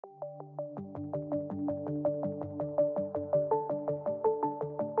Hello,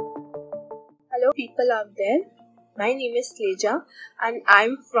 people out there. My name is Lija, and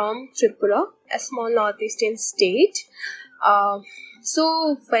I'm from Tripura, a small northeastern state.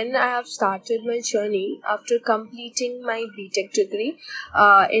 So, when I have started my journey after completing my BTech degree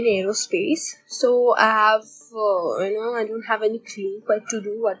in aerospace, so I have, I don't have any clue what to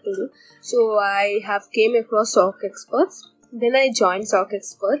do. So, I have came across SOC Experts. Then I joined SOC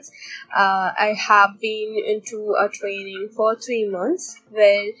Experts. I have been into a training for 3 months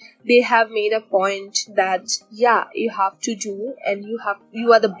where they have made a point that you have to do, and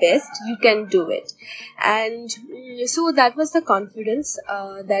you are the best, you can do it. And so that was the confidence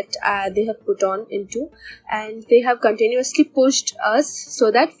that they have put on into, and they have continuously pushed us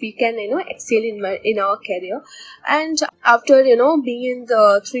so that we can excel in our career. And after being in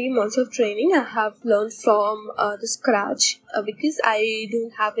the 3 months of training, I have learned from the scratch because I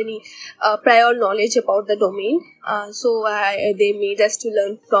don't have any prior knowledge about the domain. So they made us to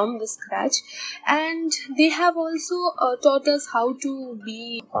learn from the scratch, and they have also taught us how to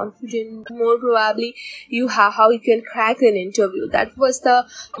be confident. More probably, how you can crack an interview. That was the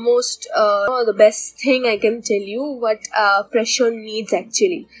most the best thing I can tell you. What fresher needs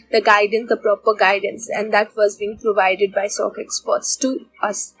actually, the guidance, the proper guidance, and that was being provided by SOC Experts to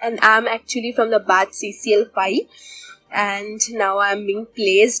us. And I'm actually from the batch CCL5. And now I'm being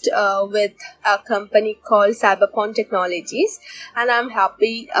placed with a company called Cyberpwn technologies, and I'm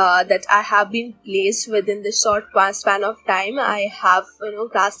happy that I have been placed within the short span of time. I have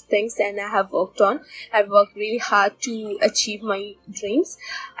grasped things, and I've worked really hard to achieve my dreams.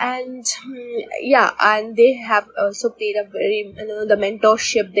 And and they have also played a very the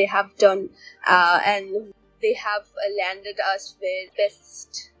mentorship they have done, and they have landed us where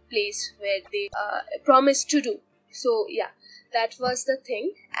best place where they promised to do. So that was the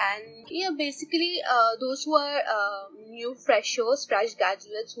thing. And basically those who are new fresh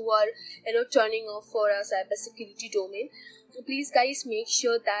graduates who are turning off for a cybersecurity domain, please guys, make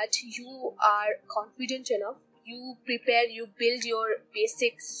sure that you are confident enough. You prepare, you build your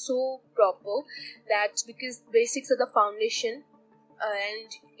basics so proper, that because basics are the foundation,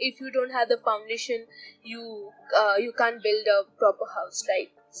 and if you don't have the foundation, you can't build a proper house,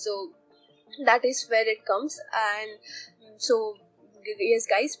 right? So that is where it comes. And so yes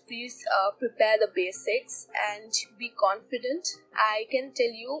guys, please prepare the basics and be confident. I can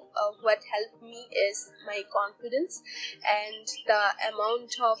tell you what helped me is my confidence, and the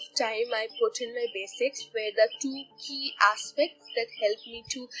amount of time I put in my basics were the two key aspects that helped me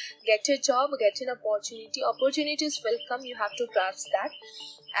to get a job, get an opportunity. Opportunities will come, you have to grasp that.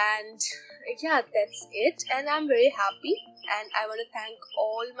 And that's it. And I'm very happy, and I want to thank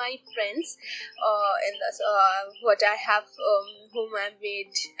all my friends in this what I have whom I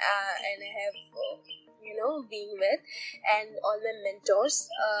made and I have being with, and all my mentors.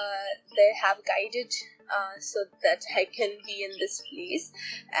 They have guided so that I can be in this place.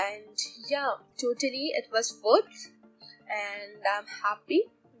 And totally it was worth, and I'm happy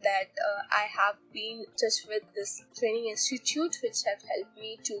that I have been just with this training institute, which have helped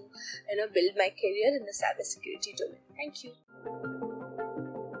me to build my career in the cybersecurity domain. Thank you.